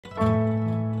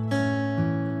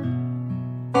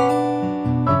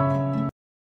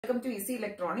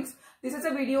Electronics. This is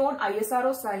a video on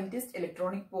ISRO Scientist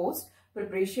Electronic Post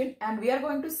Preparation, and we are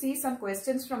going to see some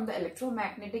questions from the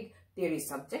Electromagnetic Theory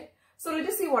subject. So let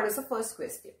us see what is the first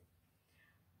question.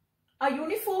 A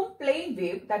uniform plane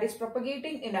wave that is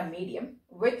propagating in a medium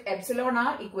with epsilon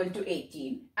r equal to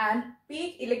 18 and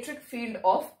peak electric field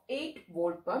of 8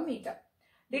 volt per meter.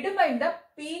 Determine the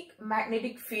peak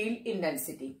magnetic field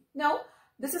intensity. Now,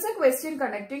 this is a question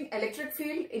connecting electric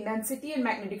field intensity and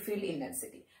magnetic field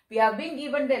intensity. We have been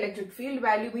given the electric field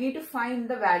value. We need to find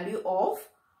the value of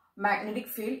magnetic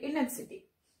field intensity.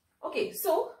 Okay,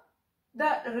 so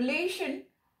the relation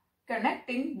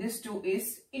connecting these two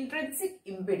is intrinsic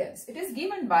impedance. It is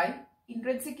given by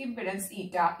intrinsic impedance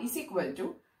eta is equal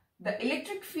to the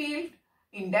electric field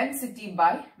intensity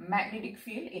by magnetic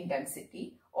field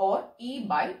intensity, or E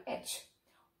by H.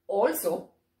 Also,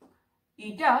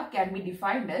 eta can be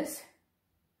defined as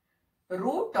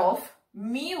root of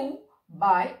mu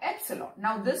by epsilon.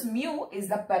 Now, this mu is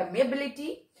the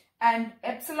permeability and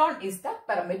epsilon is the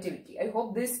permittivity. I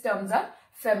hope these terms are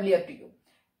familiar to you.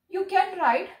 You can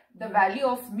write the value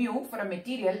of mu for a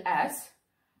material as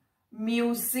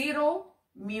mu 0,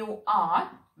 mu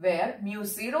r, where mu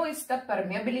 0 is the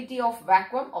permeability of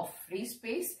vacuum of free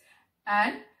space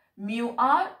and mu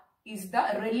r is the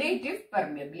relative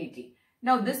permeability.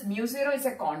 Now, this mu 0 is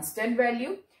a constant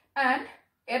value and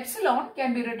epsilon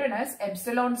can be written as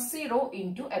epsilon 0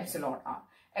 into epsilon r.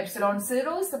 Epsilon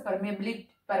 0 is the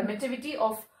permittivity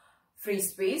of free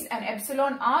space and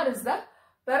epsilon r is the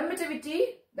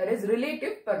permittivity, that is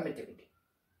relative permittivity.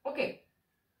 Okay.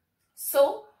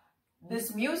 So,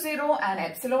 this mu 0 and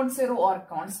epsilon 0 are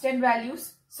constant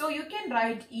values. So, you can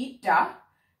write eta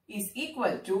is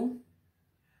equal to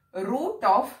root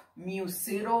of mu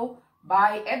 0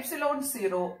 by epsilon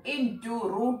 0 into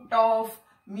root of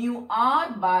mu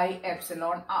r by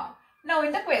epsilon r. Now,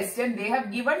 in the question, they have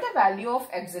given the value of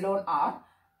epsilon r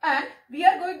and we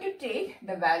are going to take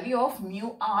the value of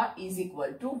mu r is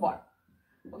equal to 1.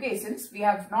 Okay, since we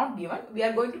have not given, we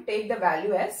are going to take the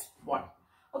value as 1.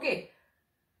 Okay.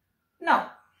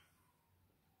 Now,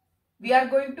 we are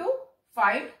going to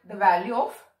find the value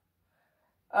of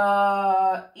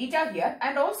eta here,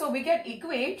 and also we can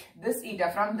equate this eta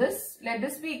from this. Let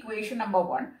this be equation number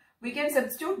 1. We can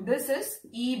substitute this is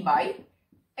E by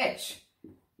H.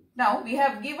 Now, we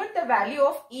have given the value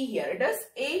of E here. It is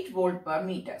 8 volt per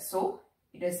meter. So,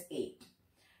 it is 8.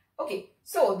 Okay.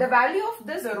 So, the value of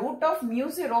this root of mu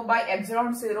 0 by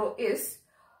epsilon 0 is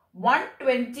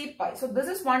 120 pi. So, this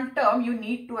is one term you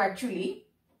need to actually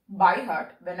by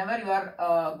heart whenever you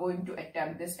are going to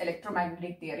attempt this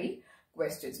electromagnetic theory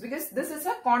questions, because this is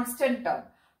a constant term.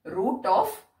 Root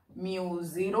of mu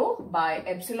 0 by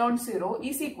epsilon 0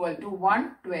 is equal to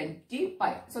 120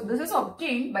 pi. So, this is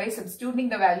obtained by substituting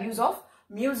the values of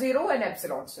mu 0 and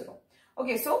epsilon 0.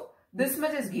 Okay, so this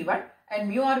much is given and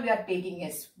mu r we are taking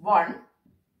as 1.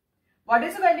 What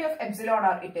is the value of epsilon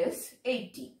r? It is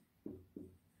 80.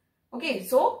 Okay,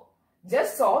 so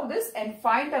just solve this and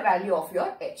find the value of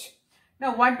your H.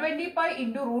 Now, 120 pi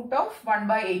into root of 1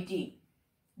 by 80.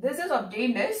 This is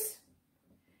obtained as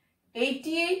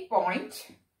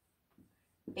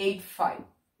 88.85.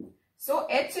 So,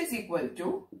 H is equal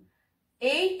to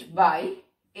 8 by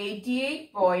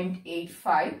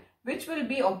 88.85, which will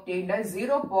be obtained as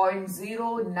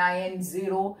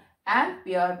 0.090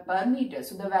 ampere per meter.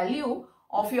 So, the value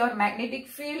of your magnetic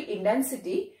field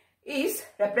intensity is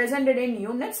represented in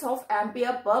units of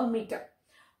ampere per meter.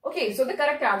 Okay, so the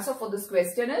correct answer for this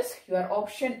question is your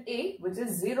option A, which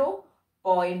is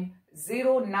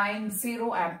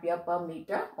 0.090 ampere per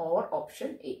meter, or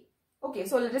option A. Okay,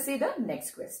 so let us see the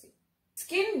next question.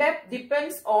 Skin depth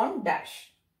depends on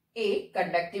dash. A.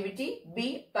 Conductivity.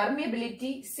 B.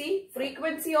 Permeability. C.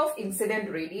 Frequency of incident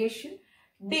radiation.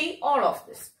 D. All of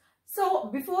this. So,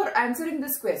 before answering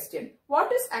this question,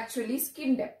 what is actually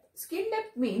skin depth? Skin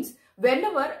depth means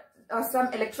whenever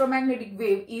some electromagnetic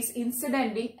wave is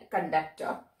incidenting a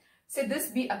conductor, say this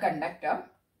be a conductor,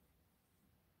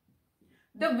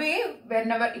 the wave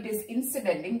whenever it is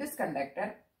incidenting this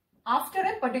conductor, after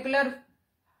a particular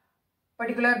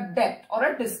depth or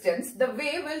a distance, the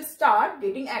wave will start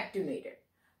getting attenuated.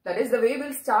 That is, the wave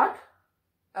will start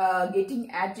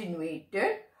getting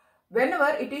attenuated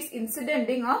whenever it is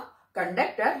incidenting a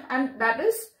conductor, and that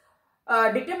is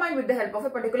determined with the help of a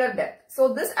particular depth.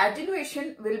 So, this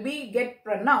attenuation will get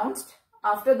pronounced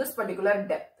after this particular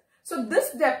depth. So, this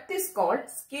depth is called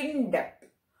skin depth.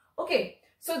 Okay.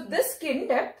 So, this skin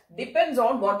depth depends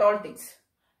on what all things?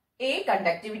 A.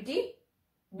 Conductivity.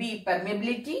 B.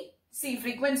 Permeability. C.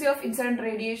 Frequency of incident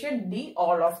radiation. D.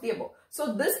 All of the above.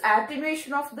 So, this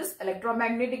attenuation of this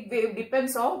electromagnetic wave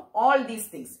depends on all these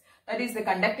things. that is the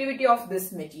conductivity of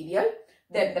this material,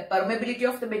 then the permeability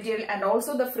of the material, and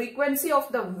also the frequency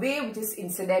of the wave which is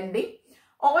incidentally.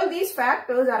 All these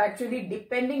factors are actually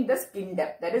depending the skin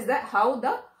depth, that is how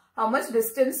much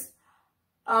distance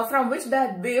from which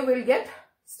the wave will get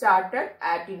started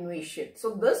attenuation.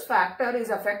 So this factor is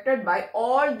affected by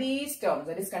all these terms,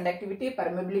 that is conductivity,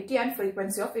 permeability and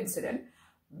frequency of incident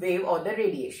wave or the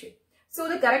radiation. So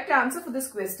the correct answer for this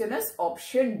question is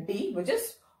option D, which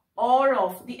is all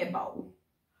of the above.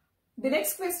 The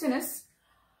next question is,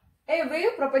 a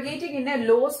wave propagating in a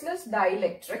lossless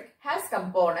dielectric has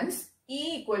components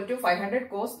E equal to 500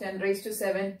 cos 10 raised to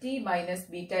 7 t minus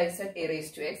beta z a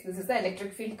raised to x. This is the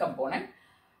electric field component.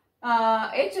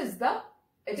 H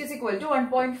is equal to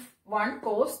 1.1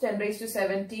 cos 10 raised to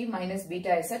 7 t minus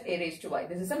beta z a raised to y.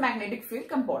 This is a magnetic field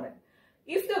component.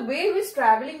 If the wave is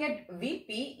traveling at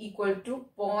Vp equal to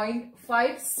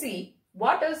 0.5 c,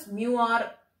 what is mu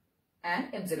r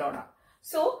and epsilon r?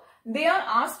 So they are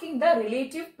asking the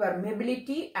relative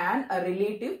permeability and a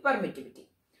relative permittivity.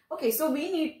 Okay, so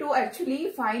we need to actually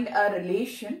find a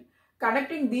relation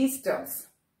connecting these terms.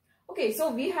 Okay,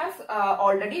 so we have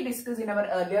already discussed in our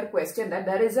earlier question that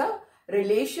there is a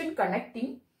relation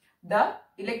connecting the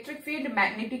electric field,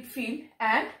 magnetic field,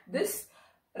 and this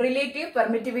relative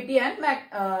permittivity and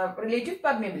relative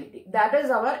permeability. That is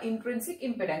our intrinsic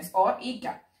impedance or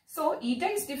eta. So eta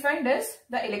is defined as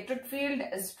the electric field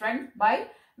strength by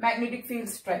magnetic field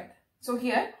strength. So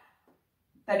here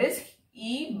that is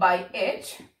E by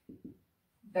H,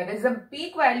 that is the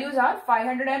peak values are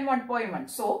 500 and 1.1.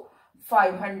 So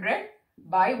 500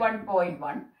 by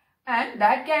 1.1, and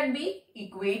that can be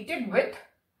equated with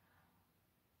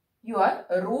your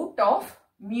root of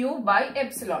mu by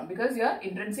epsilon, because your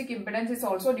intrinsic impedance is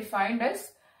also defined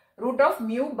as root of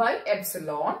mu by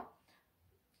epsilon,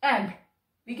 and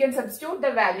we can substitute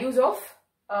the values of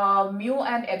mu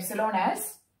and epsilon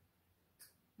as,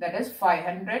 that is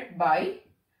 500 by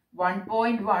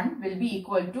 1.1 will be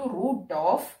equal to root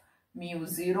of mu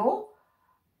 0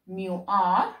 mu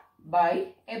r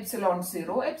by epsilon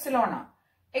 0 epsilon r.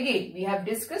 Again, we have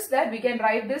discussed that we can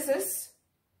write this as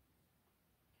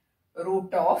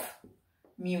root of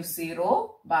mu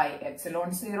 0 by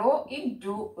epsilon 0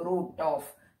 into root of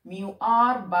mu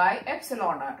r by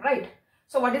epsilon r, right?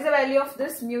 So what is the value of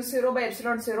this mu 0 by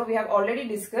epsilon 0? We have already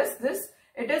discussed this.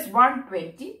 It is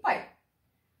 120 pi.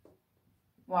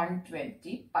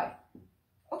 120 pi.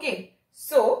 Okay,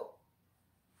 so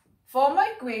for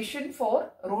my equation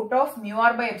for root of mu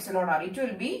r by epsilon r, it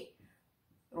will be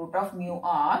root of mu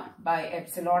r by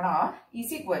epsilon r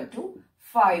is equal to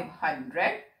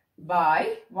 500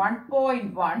 by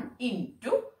 1.1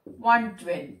 into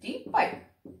 120 pi.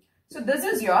 So this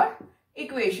is your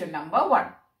equation number 1.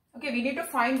 Okay, we need to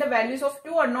find the values of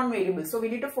two unknown variables. So we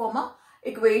need to form a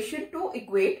equation to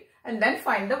equate and then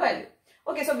find the value.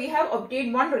 Okay, so we have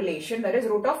obtained one relation, that is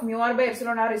root of mu r by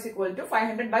epsilon r is equal to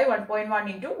 500 by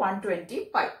 1.1 into 120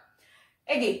 pi.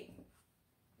 Again,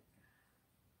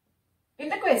 in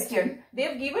the question, they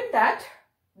have given that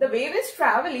the wave is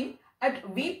traveling at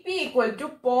Vp equal to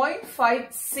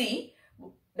 0.5 c,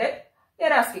 that they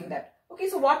are asking that. Okay,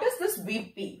 so what is this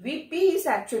Vp? Vp is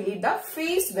actually the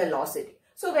phase velocity.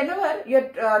 So whenever you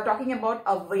are talking about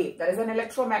a wave, that is an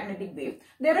electromagnetic wave,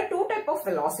 there are two types of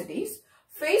velocities,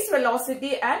 phase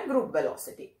velocity and group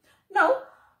velocity. Now,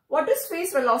 what is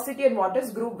phase velocity and what is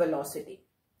group velocity?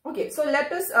 Okay, so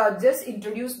let us just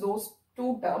introduce those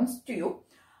two terms to you.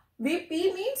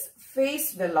 Vp means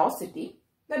phase velocity.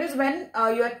 That is when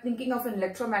you are thinking of an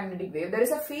electromagnetic wave, there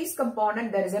is a phase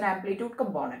component, there is an amplitude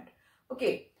component.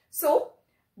 Okay, so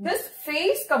this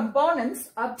phase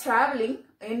components are traveling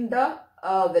in the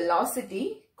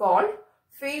velocity called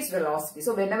phase velocity.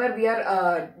 So whenever we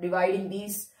are dividing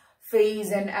these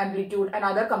phase and amplitude and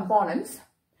other components,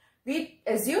 we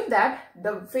assume that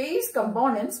the phase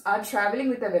components are traveling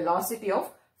with a velocity of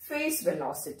phase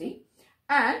velocity,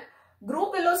 and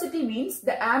group velocity means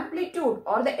the amplitude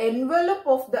or the envelope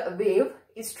of the wave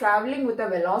is traveling with a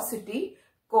velocity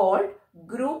called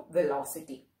group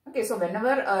velocity. Okay, so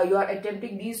whenever you are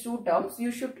attempting these two terms,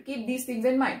 you should keep these things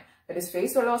in mind. That is,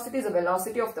 phase velocity is the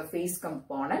velocity of the phase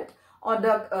component or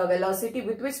the velocity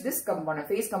with which this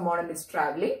phase component is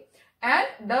traveling, and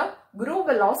the group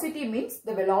velocity means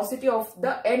the velocity of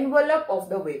the envelope of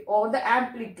the wave or the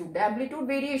amplitude. The amplitude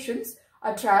variations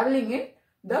are traveling in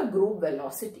the group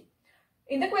velocity.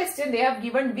 In the question, they have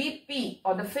given Vp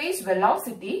or the phase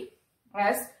velocity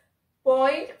as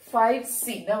 0.5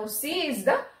 c. Now, c is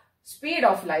the speed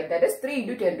of light, that is 3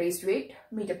 into 10 raised to 8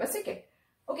 meter per second.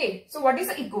 Okay, so what is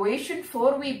the equation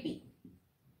for Vp?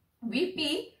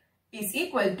 Vp is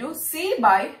equal to c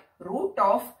by root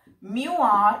of mu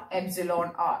r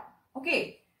epsilon r.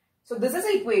 Okay. So this is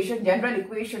the equation, general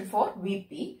equation for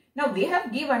Vp. Now they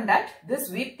have given that this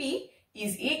Vp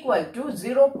is equal to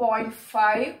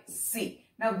 0.5 C.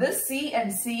 Now this C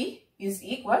and C is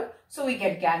equal, so we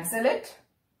can cancel it.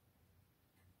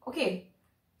 Okay.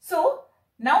 So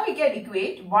now we can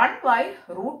equate 1 by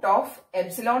root of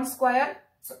epsilon square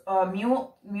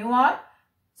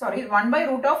 1 by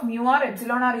root of mu r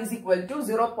epsilon r is equal to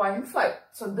 0.5.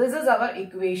 So this is our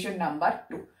equation number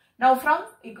 2. Now from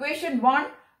equation 1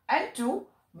 and 2,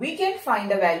 we can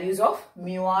find the values of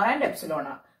mu r and epsilon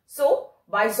r. So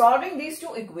by solving these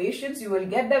two equations, you will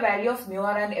get the value of mu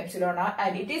r and epsilon r,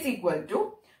 and it is equal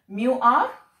to mu r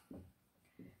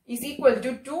is equal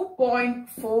to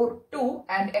 2.42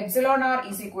 and epsilon r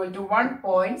is equal to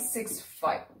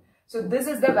 1.65. So this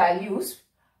is the values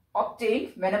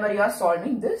obtained whenever you are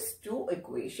solving these two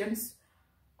equations.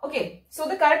 Okay, so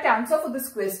the correct answer for this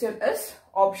question is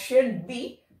option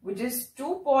B, which is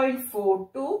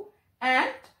 2.42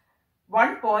 and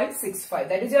 1.65.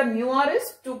 That is, your mu r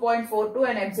is 2.42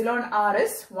 and epsilon r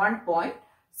is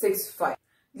 1.65.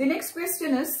 The next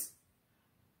question is,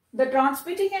 the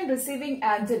transmitting and receiving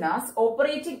antennas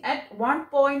operating at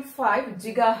 1.5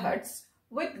 gigahertz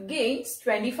with gains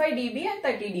 25 dB and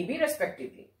 30 dB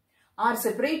respectively are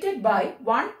separated by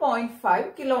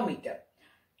 1.5 kilometer.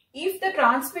 If the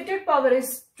transmitted power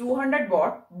is 200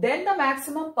 watt, then the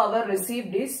maximum power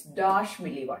received is dash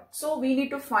milliwatt. So we need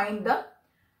to find the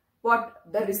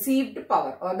received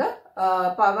power, or the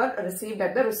power received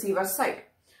at the receiver side.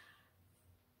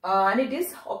 And it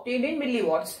is obtained in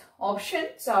milliwatts.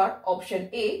 Options are option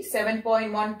A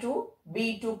 7.12,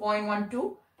 B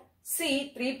 2.12,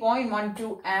 C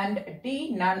 3.12 and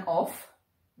D none of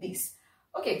these.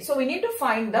 Okay, so we need to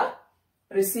find the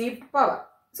received power.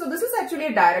 So this is actually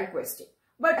a direct question.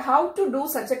 But how to do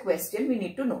such a question, we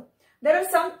need to know. There are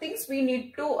some things we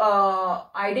need to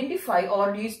identify,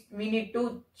 or we need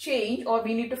to change, or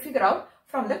we need to figure out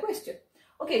from the question.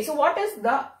 Okay, so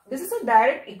this is a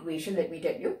direct equation, let me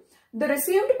tell you. The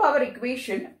received power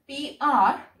equation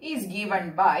PR is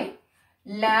given by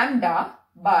lambda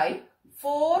by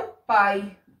 4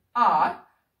 pi r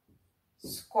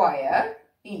square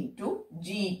into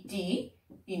GT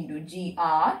into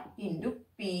GR into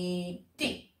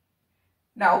PT.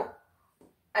 Now,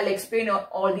 I'll explain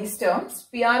all these terms.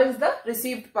 PR is the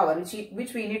received power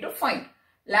which we need to find.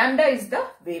 Lambda is the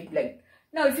wavelength.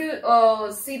 Now, if you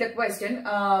see the question,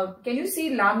 can you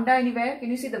see lambda anywhere?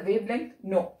 Can you see the wavelength?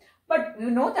 No. But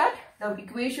you know that the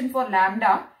equation for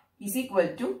lambda is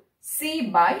equal to C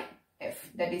by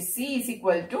F. That is, C is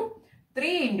equal to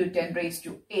 3 into 10 raised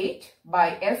to 8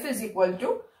 by F is equal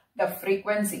to the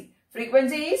frequency.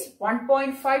 Frequency is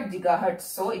 1.5 gigahertz.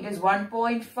 So, it is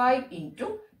 1.5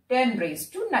 into 10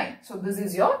 raised to 9. So, this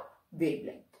is your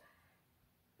wavelength.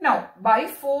 Now, by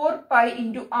 4 pi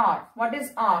into R. What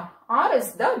is R? R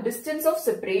is the distance of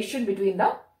separation between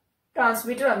the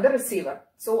transmitter and the receiver.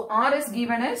 So, R is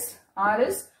given as, R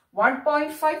is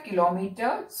 1.5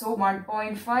 kilometer. So,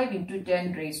 1.5 into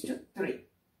 10 raised to 3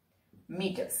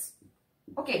 meters.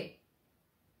 Okay.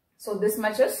 So, this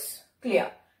much is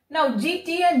clear. Now,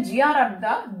 GT and GR are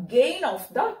the gain of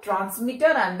the transmitter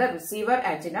and the receiver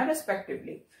antenna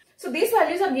respectively. So, these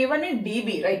values are given in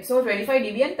dB, right? So, 25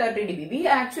 dB and 30 dB. We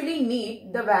actually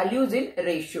need the values in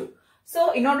ratio.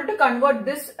 So, in order to convert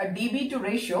this dB to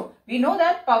ratio, we know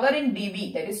that power in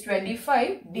dB, that is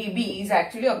 25 dB, is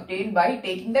actually obtained by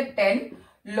taking the 10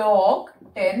 log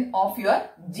 10 of your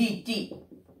GT.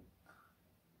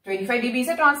 25 dB is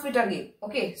a transmitter gain.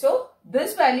 Okay, so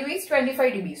this value is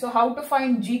 25 dB. So, how to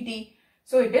find GT?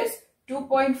 So, it is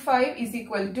 2.5 is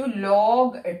equal to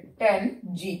log 10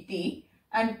 GT,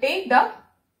 and take the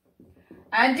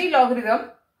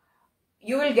anti-logarithm,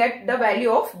 you will get the value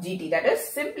of GT. That is,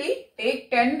 simply take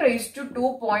 10 raised to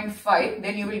 2.5,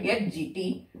 then you will get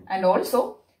GT, and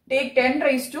also take 10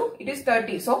 raised to, it is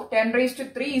 30. So, 10 raised to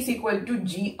 3 is equal to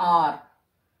GR.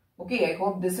 Okay, I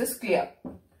hope this is clear.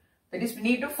 That is, we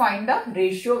need to find the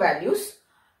ratio values,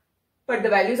 but the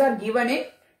values are given in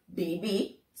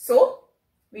dB. So,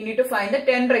 we need to find the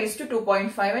 10 raised to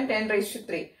 2.5 and 10 raised to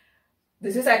 3.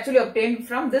 This is actually obtained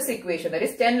from this equation. That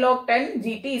is, 10 log 10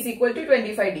 GT is equal to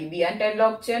 25 dB and 10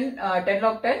 log 10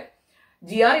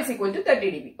 GR is equal to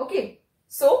 30 dB. Okay.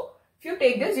 So, if you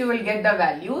take this, you will get the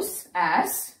values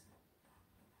as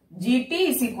GT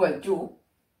is equal to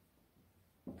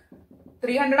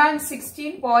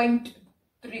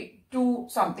 316.32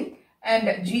 something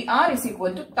and GR is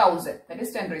equal to 1000. That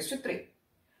is 10 raised to 3.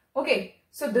 Okay.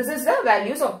 So, this is the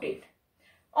values obtained.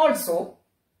 Also,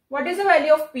 what is the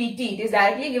value of PT? It is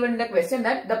directly given in the question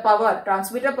that the power,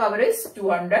 transmitter power is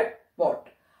 200 watt.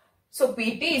 So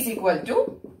PT is equal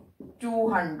to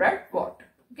 200 watt.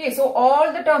 Okay, so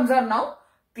all the terms are now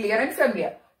clear and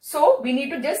familiar. So we need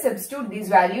to just substitute these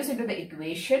values into the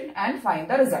equation and find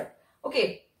the result.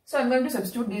 Okay, so I'm going to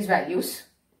substitute these values.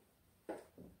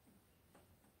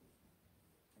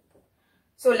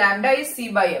 So lambda is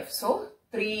C by F. So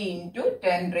 3 into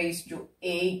 10 raised to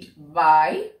 8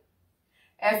 by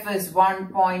F is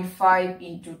 1.5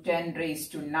 into 10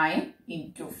 raised to 9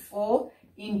 into 4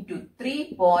 into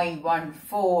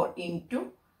 3.14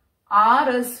 into R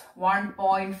is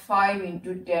 1.5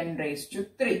 into 10 raised to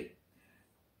 3.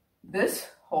 This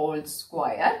whole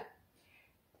square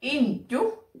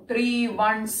into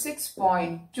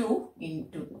 316.2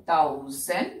 into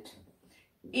 1000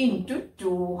 into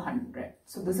 200.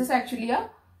 So this is actually a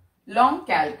long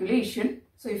calculation.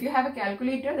 So if you have a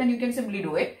calculator, then you can simply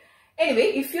do it.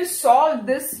 Anyway, if you solve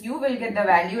this, you will get the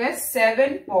value as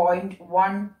 7.12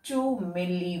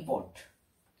 milliwatt.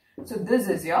 So this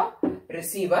is your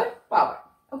receiver power.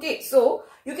 Okay, so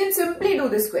you can simply do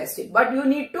this question, but you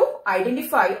need to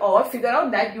identify or figure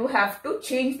out that you have to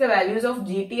change the values of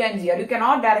GT and GR. You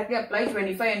cannot directly apply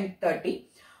 25 and 30.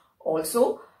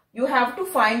 Also, you have to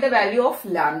find the value of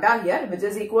lambda here, which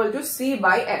is equal to C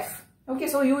by F. Okay,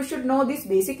 so you should know these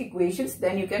basic equations,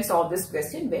 then you can solve this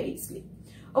question very easily.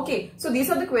 Okay, so these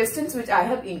are the questions which I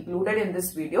have included in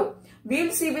this video. We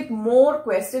will see with more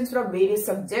questions from various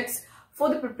subjects for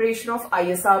the preparation of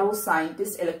ISRO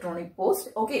Scientist Electronic Post.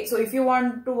 Okay, so if you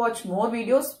want to watch more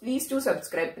videos, please do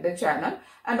subscribe to the channel.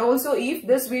 And also, if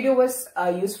this video was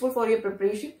useful for your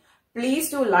preparation, please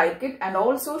do like it and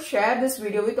also share this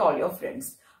video with all your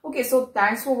friends. Okay, so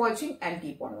thanks for watching and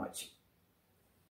keep on watching.